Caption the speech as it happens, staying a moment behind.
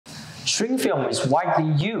Shrink film is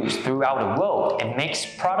widely used throughout the world and makes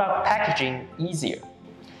product packaging easier.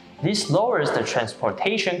 This lowers the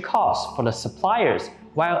transportation costs for the suppliers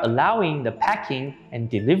while allowing the packing and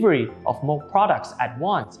delivery of more products at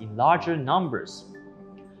once in larger numbers.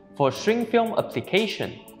 For shrink film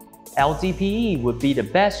application, LDPE would be the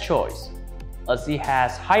best choice, as it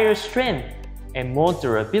has higher strength and more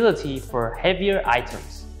durability for heavier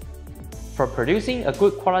items. For producing a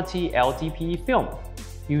good quality LDPE film,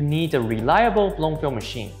 you need a reliable blown film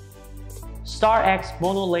machine. StarX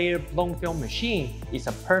monolayer blown film machine is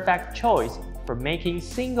a perfect choice for making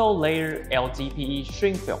single-layer LDPE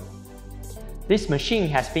shrink film. This machine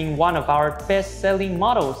has been one of our best-selling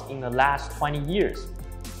models in the last 20 years,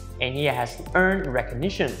 and it has earned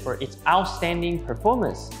recognition for its outstanding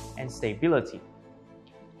performance and stability.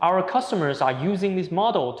 Our customers are using this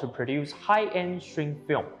model to produce high-end shrink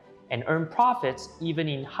film and earn profits even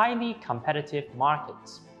in highly competitive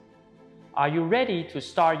markets. Are you ready to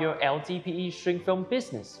start your LDPE shrink film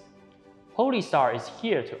business? Polystar is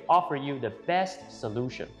here to offer you the best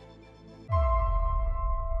solution.